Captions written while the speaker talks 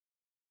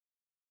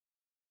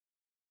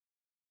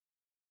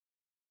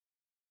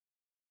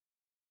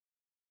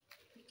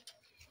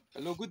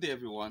Hello, good day,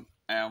 everyone.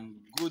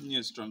 Good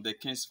news from the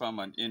King's Farm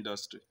and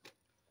Industry.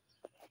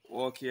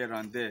 Walk here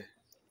and there,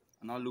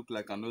 and I look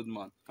like an old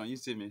man. Can you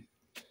see me?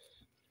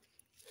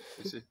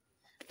 You see,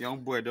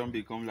 young boy don't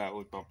become like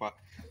old papa.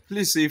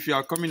 Please, if you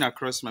are coming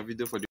across my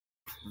video for the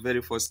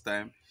very first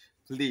time,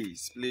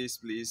 please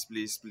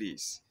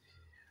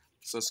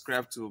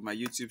subscribe to my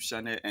YouTube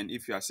channel. And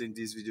if you are seeing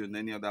this video on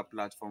any other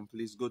platform,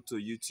 please go to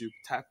YouTube,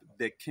 type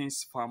the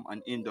King's Farm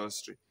and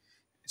Industry,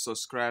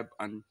 subscribe,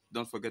 and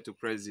don't forget to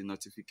press the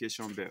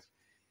notification bell.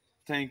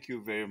 Thank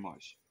you very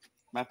much,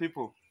 my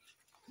people.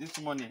 This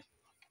morning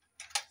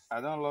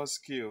I don't lost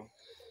skill,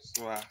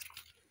 so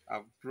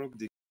I broke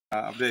the.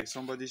 I beg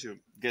somebody should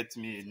get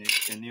me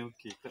a new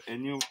key, a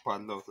new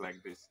padlock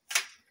like this.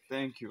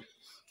 Thank you.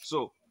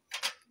 So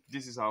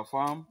this is our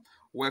farm.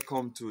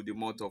 Welcome to the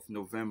month of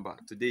November.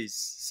 Today is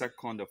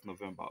 2nd of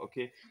November.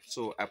 Okay,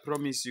 so I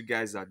promise you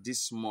guys that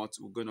this month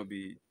we're gonna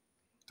be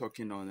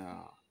talking on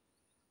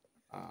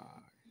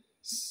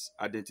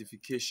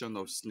identification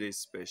of snail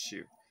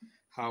species.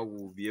 How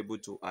we'll be able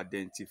to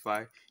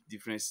identify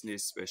different snail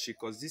species,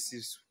 because this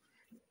is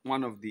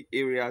one of the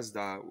areas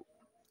that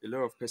a lot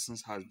of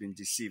persons has been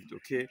deceived.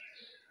 Okay,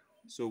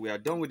 so we are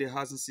done with the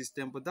housing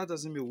system, but that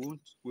doesn't mean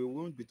we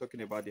won't be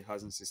talking about the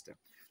housing system.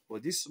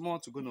 But this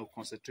month we're going to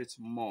concentrate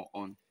more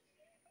on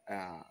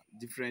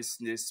different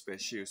snail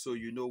species, so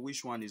you know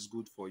which one is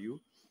good for you,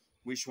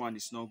 which one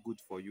is not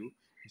good for you.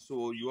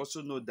 So you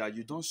also know that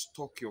you don't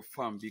stock your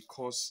farm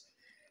because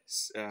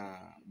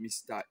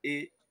Mr.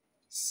 A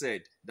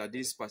said that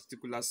this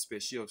particular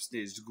species of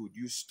snail is good.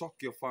 You stock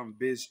your farm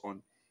based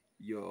on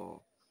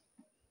your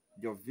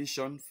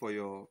vision for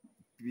your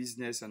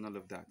business and all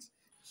of that.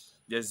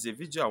 There's a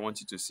video I want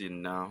you to see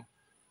now.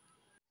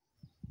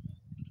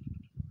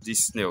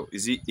 This snail,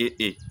 is it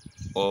AA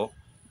or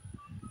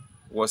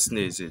what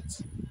snail is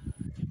it?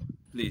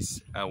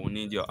 Please, I will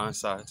need your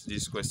answer to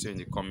this question in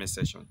the comment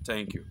section.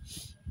 Thank you.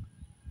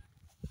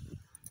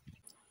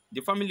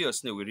 The family of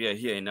snail we rear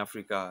here in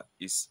Africa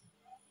is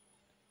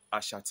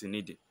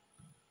Ashatinidae.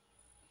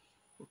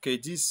 Okay,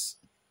 this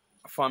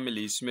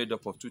family is made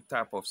up of two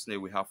types of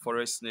snail. We have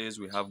forest snails,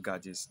 we have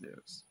garden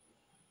snails.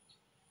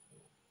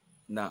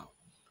 Now,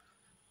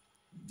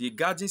 the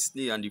garden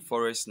snail and the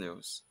forest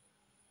snails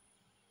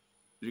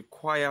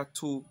require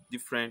two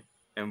different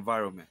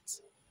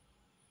environments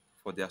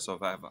for their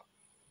survival.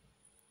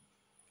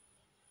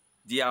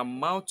 The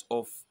amount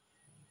of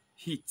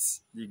heat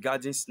the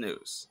garden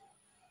snails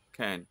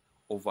can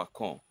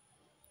overcome,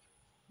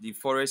 the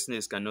forest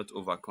snails cannot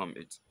overcome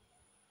it.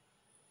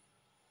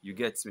 You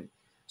get me?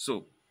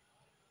 So,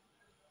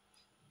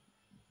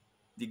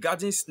 the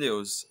garden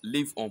snails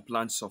live on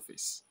plant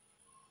surface.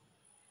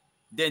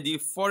 Then the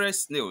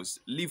forest snails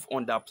live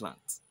under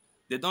plant.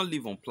 They don't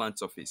live on plant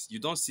surface. You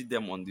don't see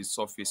them on the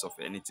surface of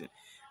anything,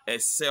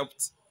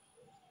 except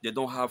they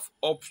don't have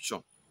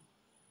option,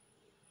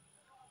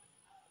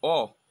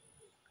 or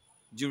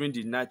during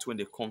the night when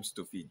they comes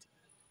to feed.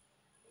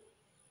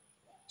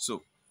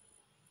 So,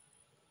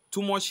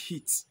 too much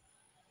heat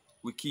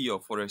will kill your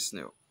forest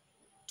snail.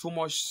 Too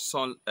much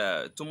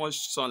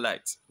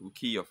sunlight will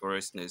kill your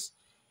forest snails.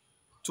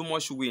 Too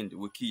much wind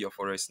will kill your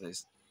forest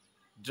snails.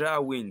 Dry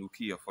wind will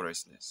kill your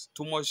forest snails.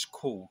 Too much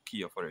cold will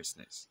kill your forest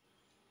snails.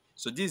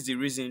 So this is the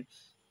reason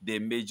they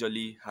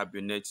majorly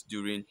hibernate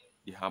during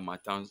the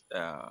harmattan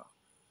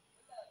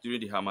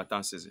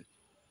season.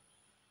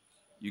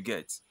 You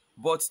get.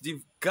 But the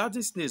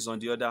garden snails, on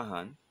the other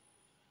hand,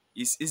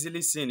 is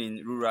easily seen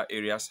in rural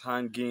areas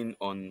hanging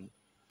on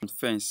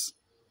fence.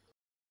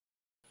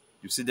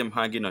 You see them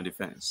hanging on the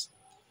fence.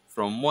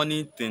 From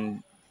morning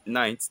till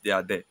night, they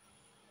are there.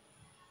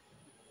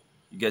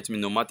 You get me?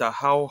 No matter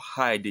how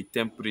high the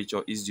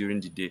temperature is during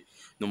the day,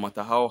 no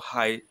matter how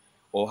high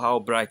or how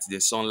bright the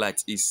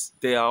sunlight is,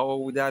 they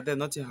are there.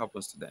 Nothing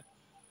happens to them.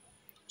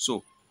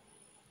 So,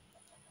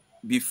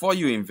 before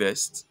you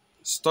invest,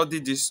 study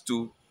these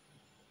two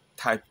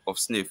type of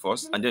snail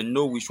first, and then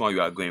know which one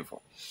you are going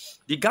for.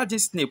 The garden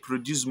snail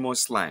produce more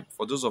slime.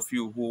 For those of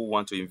you who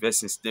want to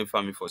invest in snail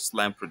farming for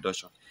slime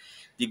production,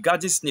 the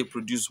garden snail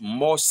produce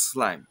more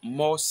slime,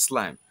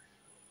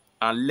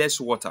 and less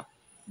water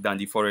than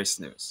the forest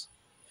snails.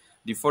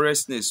 The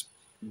forest snails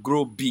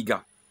grow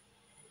bigger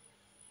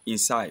in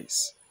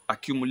size,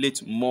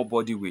 accumulate more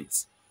body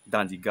weight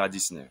than the garden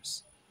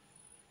snails.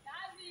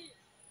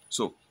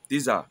 So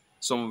these are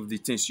some of the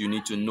things you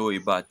need to know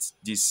about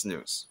these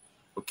snails.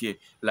 Okay,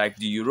 like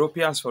the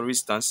Europeans, for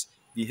instance,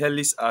 the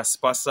Helis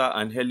aspersa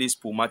and Helis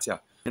palmatia,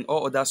 and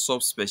all other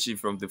subspecies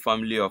from the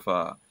family of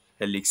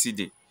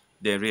Helixidae,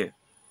 they're rare.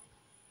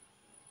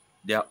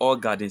 They are all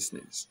garden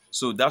snails.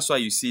 So that's why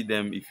you see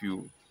them. If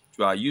you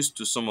are used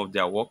to some of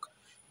their work,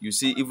 you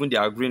see even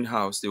their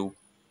greenhouse, they will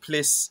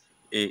place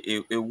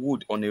a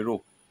wood on a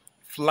rope,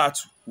 flat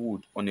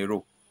wood on a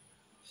rope.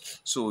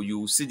 So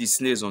you see the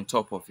snails on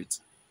top of it.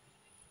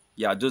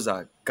 Yeah, those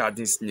are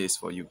garden snails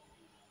for you.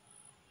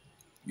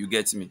 You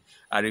get me?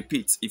 I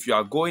repeat, if you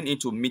are going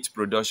into meat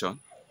production,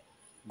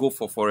 go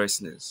for forest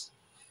snails.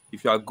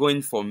 If you are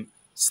going for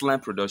slime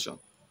production,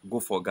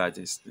 go for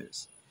garden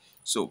snails.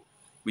 So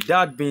With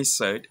that being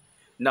said,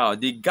 now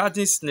the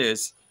garden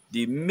snails,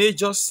 the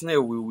major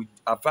snail we would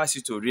advise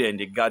you to rear in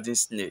the garden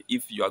snail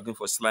if you are going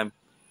for slime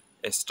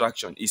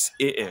extraction is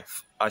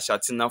AF,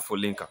 Ashatina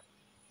folinka.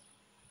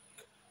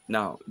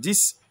 Now,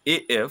 this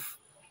AF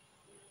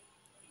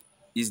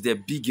is the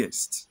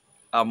biggest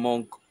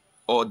among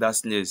other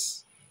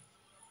snails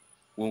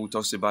when we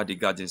talk about the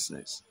garden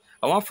snails.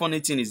 And one funny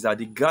thing is that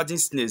the garden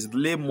snails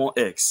lay more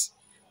eggs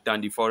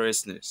than the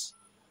forest snails.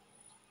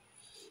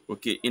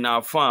 Okay, in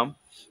our farm,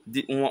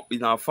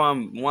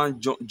 one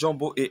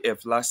jumbo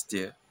AF last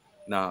year,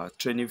 na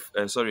training,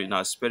 sorry, na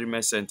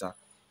experiment center,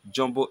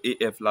 jumbo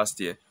AF last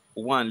year,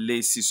 one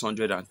lay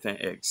 610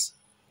 eggs.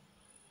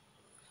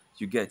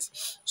 You get,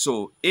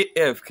 so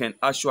AF can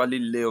actually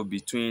lay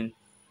between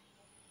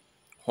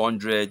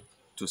 100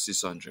 to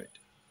 600.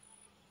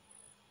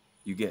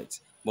 You get,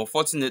 but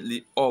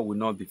fortunately, all will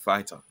not be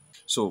fighter.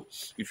 So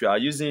if you are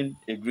using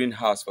a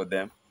greenhouse for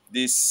them,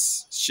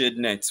 this shade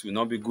net will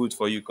not be good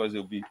for you because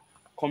they'll be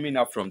coming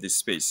up from the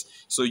space.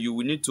 So you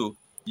will need to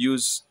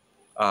use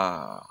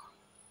a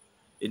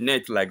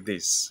net like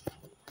this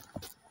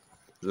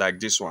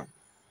one.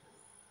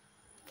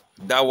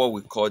 That what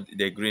we call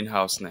the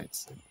greenhouse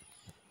net.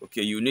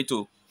 Okay, you need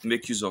to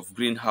make use of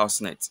greenhouse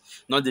net,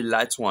 not the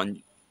light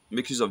one.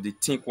 Make use of the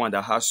thick one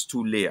that has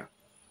 2 layers.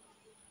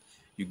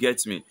 You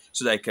get me?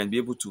 So that I can be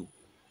able to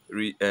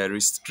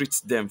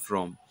restrict them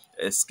from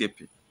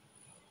escaping.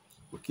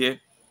 Okay.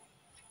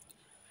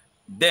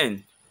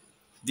 Then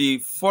the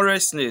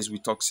forest snails we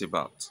talks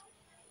about.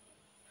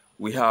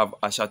 We have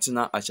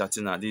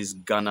Ashatina. This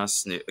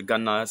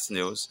Ghana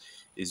snails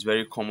is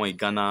very common in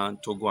Ghana,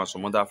 Togo, and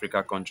some other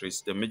African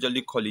countries. They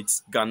majorly call it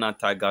Ghana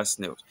tiger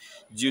snails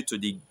due to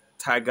the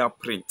tiger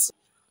print.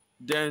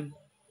 Then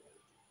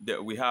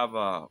we have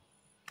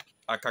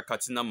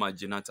Akakatina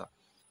marginata.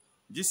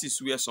 This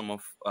is where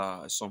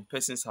some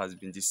persons has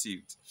been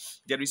deceived.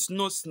 There is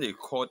no snail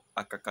called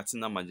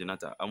Akakatina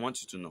marginata. I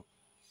want you to know.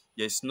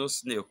 There is no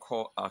snail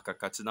called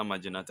Akakatina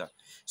marginata.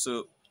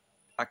 So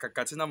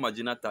Akakatina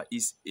marginata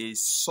is a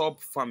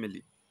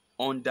subfamily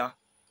under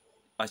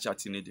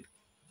Achatinidae.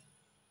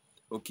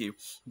 Okay,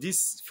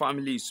 this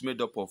family is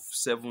made up of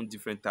 7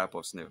 different types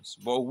of snails,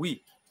 but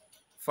we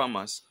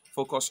farmers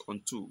focus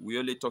on 2. We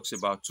only talks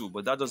about 2,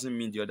 but that doesn't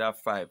mean the other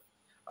 5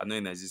 are not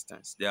in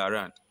existence. They are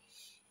around.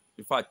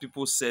 In fact,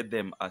 people say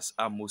them as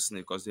ammo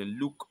snake because they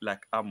look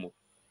like ammo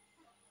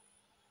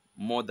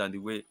more than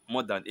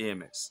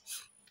AMS.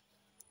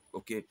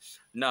 Okay,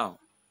 now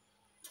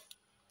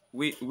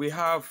we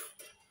have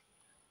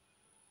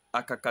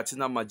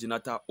Akakatina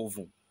marginata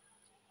ovum,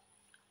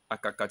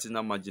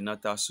 Akakatina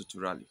marginata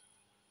suturale.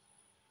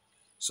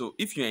 So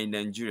if you're in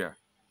Nigeria,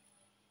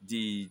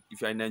 the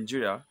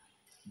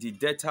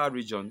Delta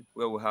region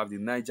where we have the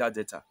Niger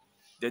Delta,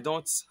 they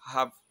don't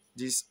have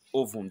this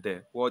ovum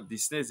there. What the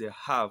snails they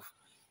have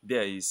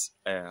there is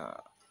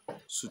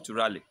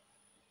suturale.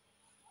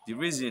 The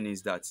reason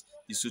is that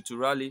the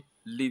suturale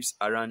lives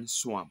around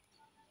swamp.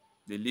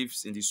 They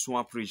lives in the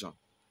swamp region.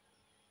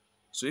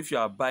 So if you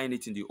are buying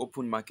it in the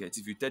open market,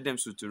 if you tell them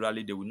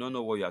suturale, they will not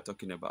know what you are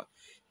talking about.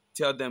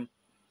 Tell them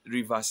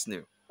river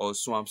snail or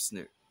swamp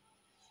snail.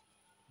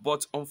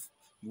 But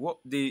what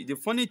the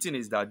funny thing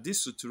is that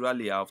this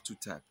suturale are of 2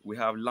 types. We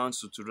have land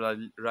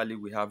suturale,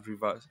 we have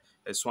river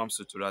swamp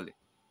suturale.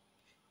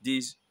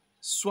 This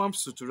swamp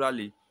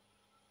suturale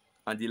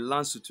and the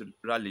land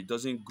suturale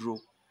doesn't grow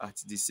at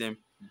the same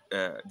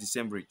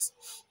rate.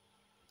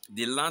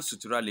 The land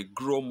suturale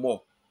grow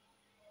more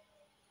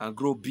and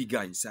grow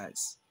bigger in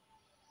size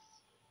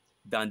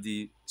than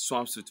the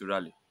swamp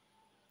suturale.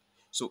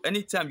 So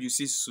anytime you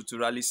see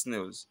suturale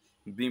snails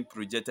being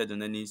projected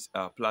on any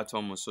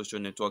platform or social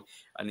network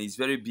and it's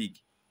very big,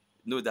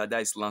 know that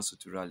that is land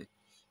suturale.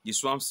 The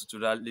swamp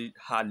suturale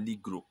hardly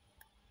grow.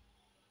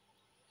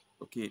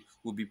 Okay,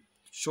 we'll be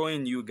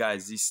showing you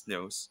guys these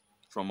snails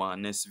from our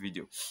next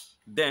video.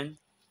 Then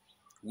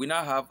we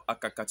now have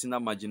Akakatina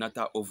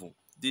marginata ovum.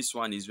 This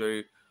one is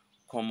very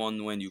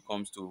common when you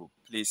come to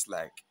place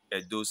like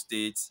Edo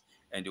State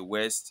and the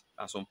West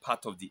and some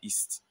part of the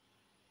East.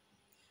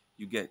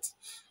 You get.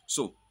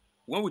 So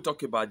when we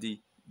talk about the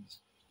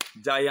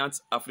giant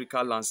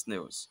African land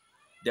snails,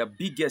 the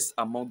biggest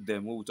among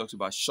them when we talk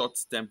about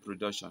short-term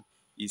production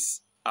is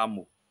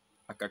Amo,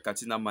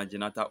 Akakatina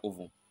marginata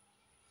ovum.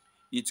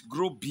 It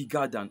grows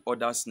bigger than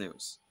other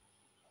snails.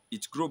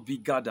 It grows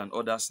bigger than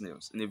other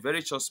snails in a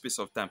very short space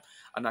of time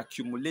and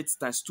accumulates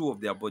times 2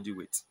 of their body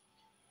weight.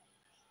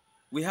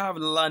 We have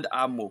land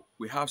ammo,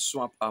 we have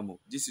swamp ammo.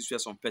 This is where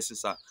some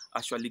persons are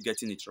actually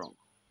getting it wrong.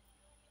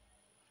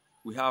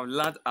 We have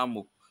land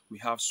ammo, we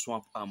have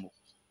swamp ammo.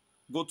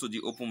 Go to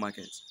the open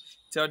market.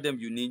 Tell them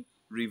you need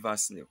river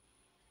snail.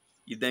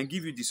 If they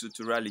give you the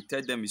suturale,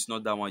 tell them it's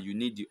not that one, you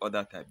need the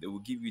other type. They will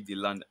give you the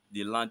land,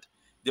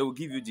 they will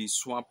give you the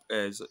swamp,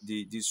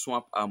 the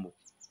swamp ammo.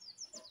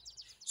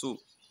 So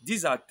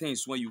these are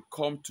things when you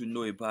come to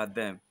know about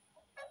them,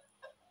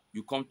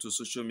 you come to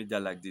social media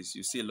like this,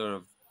 you see a lot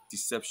of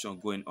deception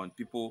going on.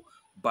 People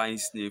buying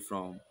snail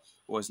from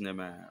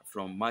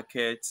from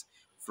markets,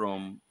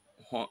 from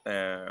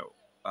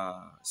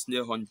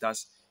snail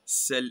hunters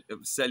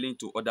selling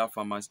to other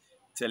farmers,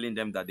 telling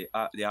them that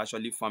they're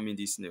actually farming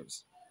these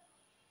snails.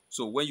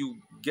 So when you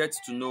get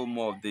to know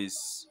more of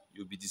this,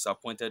 you'll be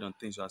disappointed on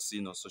things you are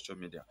seeing on social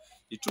media.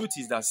 The truth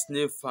is that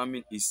snail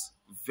farming is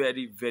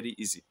very, very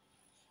easy.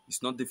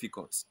 It's not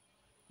difficult.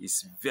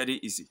 It's very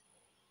easy.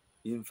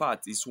 In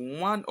fact, it's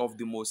one of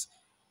the most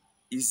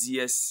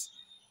easiest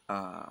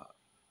uh,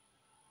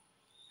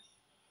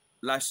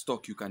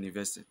 livestock you can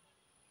invest in.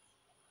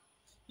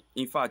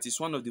 In fact, it's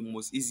one of the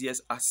most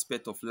easiest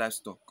aspect of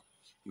livestock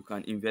you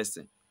can invest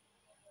in.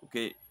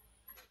 Okay,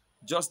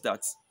 just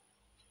that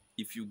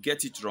if you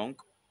get it wrong,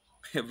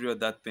 every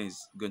other thing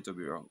is going to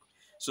be wrong.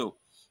 So,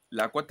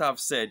 like what I've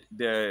said,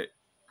 the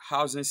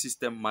housing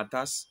system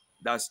matters.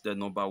 That's the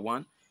number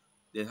one.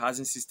 The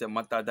housing system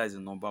matter. That is the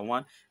number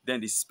one.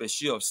 Then the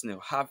species of snail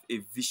have a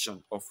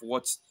vision of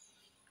what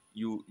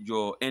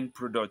your end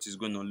product is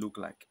going to look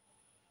like.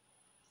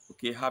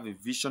 Okay, have a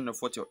vision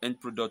of what your end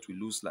product will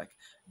look like.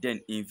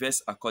 Then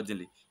invest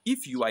accordingly.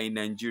 If you are in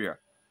Nigeria,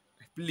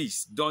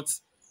 please don't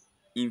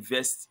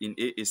invest in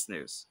AA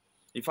snails.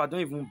 If I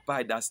don't even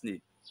buy that snail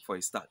for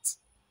a start.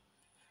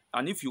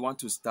 And if you want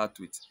to start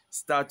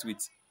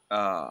with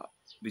uh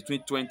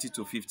between 20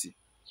 to 50.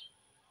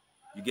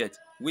 You get,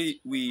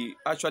 we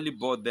actually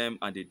bought them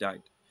and they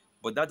died,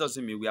 but that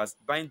doesn't mean we are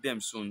buying them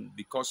soon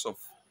because of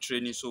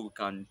training, so we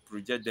can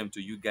project them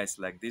to you guys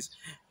like this.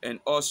 And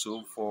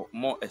also for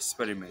more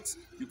experiments,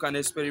 you can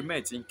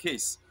experiment in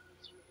case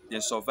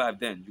they survive,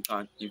 then you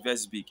can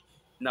invest big.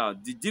 Now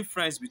the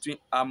difference between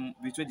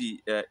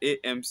the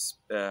AM's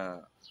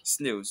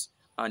snails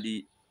and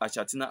the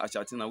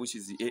achatina, which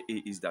is the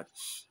AA, is that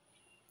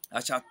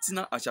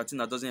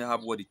achatina doesn't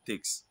have what it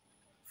takes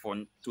for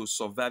to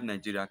survive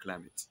Nigeria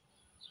climate.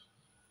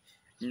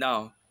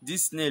 Now,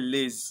 this snail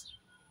lays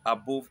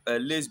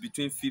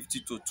between 50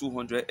 to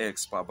 200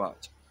 eggs per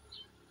batch.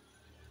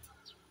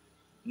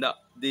 Now,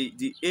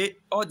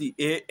 all the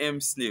AM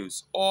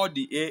snails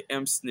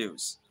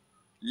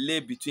lay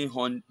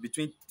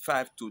between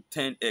 5 to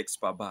 10 eggs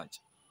per batch.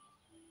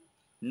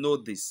 Know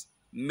this,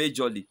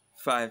 majorly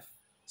 5,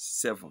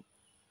 7.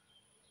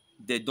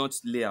 They don't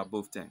lay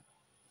above 10.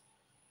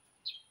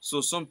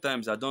 So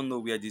sometimes I don't know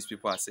where these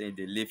people are saying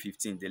they lay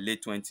 15, they lay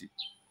 20.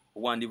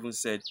 One even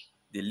said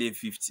they lay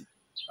 50.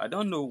 I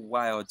don't know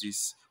why all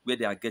this, where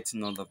they are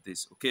getting all of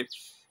this. Okay,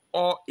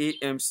 all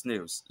AM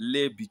snails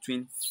lay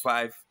between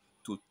 5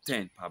 to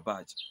 10 per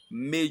batch,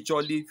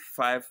 majorly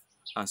 5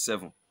 and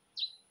 7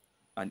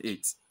 and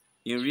 8.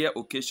 In rare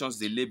occasions,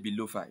 they lay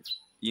below 5.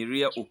 In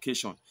rare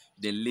occasion,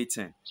 they lay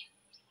 10.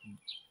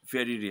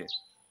 Very rare,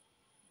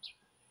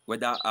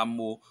 whether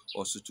ammo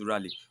or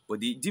suturale. But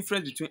the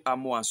difference between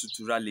ammo and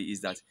suturale is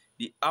that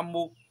the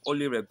ammo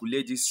only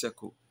regulates this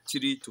cycle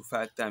 3 to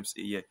 5 times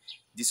a year.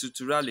 The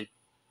suturale,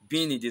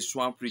 being in the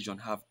swamp region,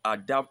 have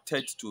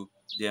adapted to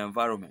the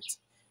environment.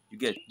 You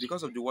get,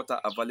 because of the water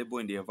available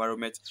in the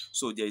environment,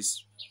 so there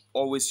is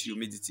always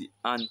humidity,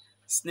 and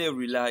snail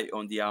rely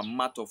on the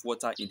amount of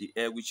water in the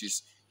air, which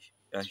is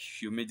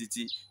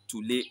humidity,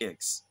 to lay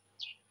eggs.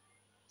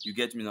 You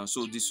get me now?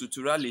 So the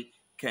suturale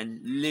can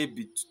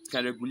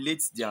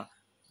regulate their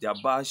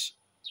batch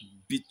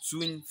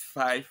between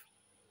 5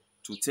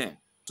 to 10.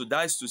 So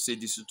that is to say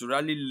the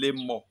suturale lay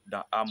more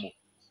than ammo.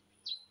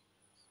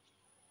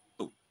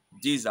 So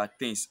these are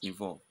things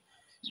involved.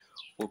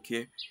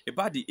 Okay,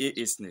 about the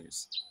AA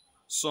snails.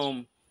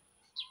 Some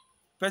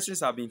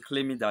persons have been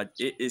claiming that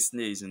AA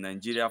snail is in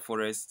Nigeria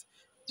forest.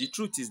 The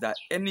truth is that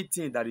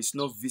anything that is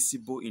not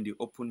visible in the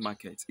open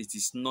market, it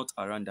is not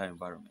around that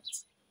environment.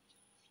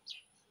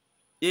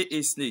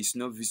 AA snail is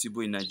not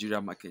visible in Nigeria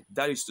market.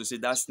 That is to say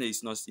that snail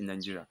is not in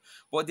Nigeria.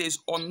 But there is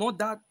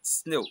another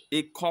snail,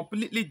 a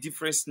completely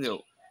different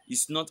snail.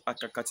 It's not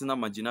Achatina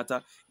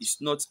marginata.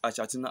 It's not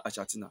Achatina.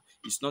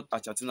 It's not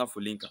Achatina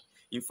folinka.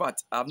 In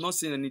fact, I have not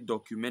seen any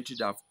documentary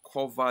that have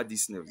covered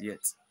this snail yet.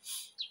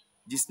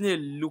 The snail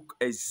look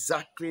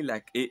exactly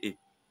like AA.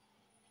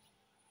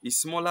 It's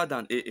smaller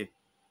than AA.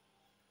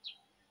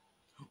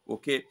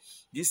 Okay,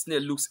 this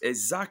snail looks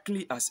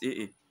exactly as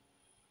AA,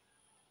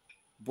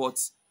 but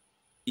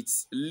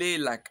it's lay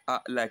like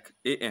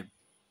AM.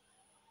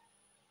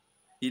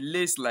 It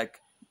lays like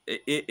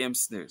AM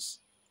snails,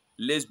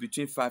 lays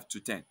between 5 to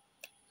 10.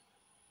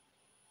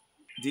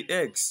 The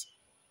eggs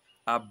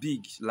are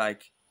big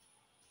like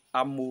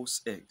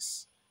Amos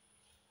eggs.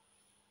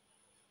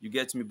 You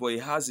get me? But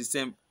it has the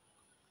same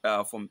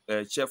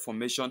chair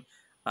formation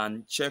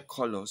and chair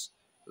colors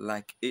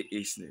like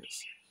AA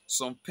snails.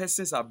 Some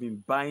persons have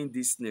been buying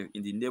this snail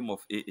in the name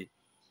of AA,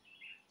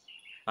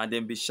 and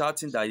then be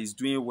shouting that it's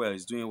doing well,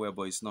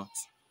 but it's not.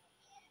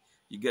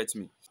 You get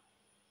me?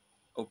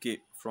 Okay,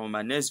 from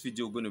my next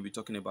video, we're going to be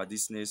talking about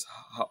these snails,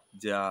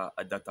 their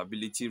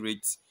adaptability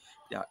rates,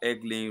 their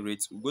egg laying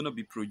rates. We're going to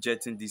be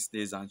projecting these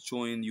snails and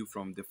showing you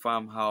from the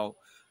farm how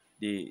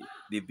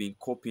they've been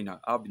coping and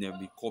how they've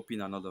been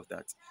coping and all of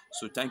that.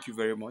 So thank you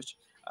very much.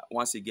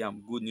 Once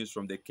again, good news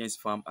from the King's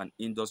Farm and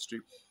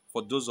Industry.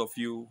 For those of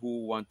you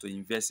who want to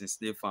invest in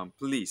snail farm,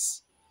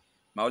 please,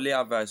 my only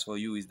advice for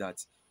you is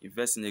that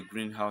invest in a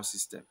greenhouse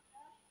system.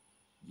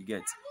 You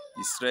get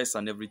the stress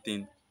and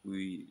everything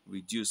will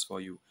reduce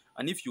for you.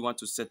 And if you want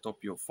to set up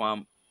your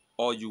farm,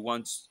 or you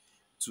want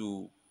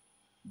to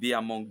be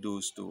among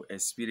those to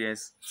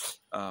experience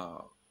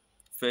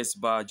first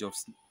batch of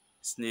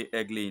snail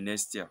egg laying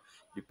next year,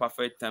 the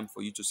perfect time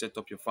for you to set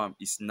up your farm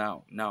is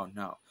now,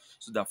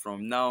 so that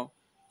from now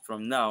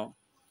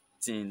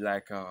till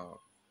like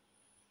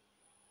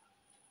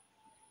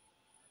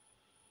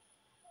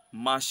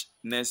March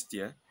next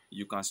year,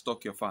 you can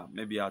stock your farm.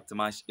 Maybe at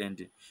March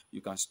ending,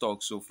 you can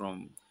stock. So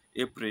from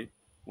April,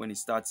 when it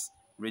starts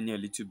raining a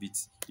little bit,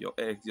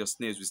 your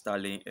snails will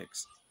start laying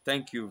eggs.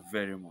 Thank you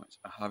very much.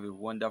 Have a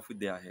wonderful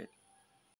day ahead.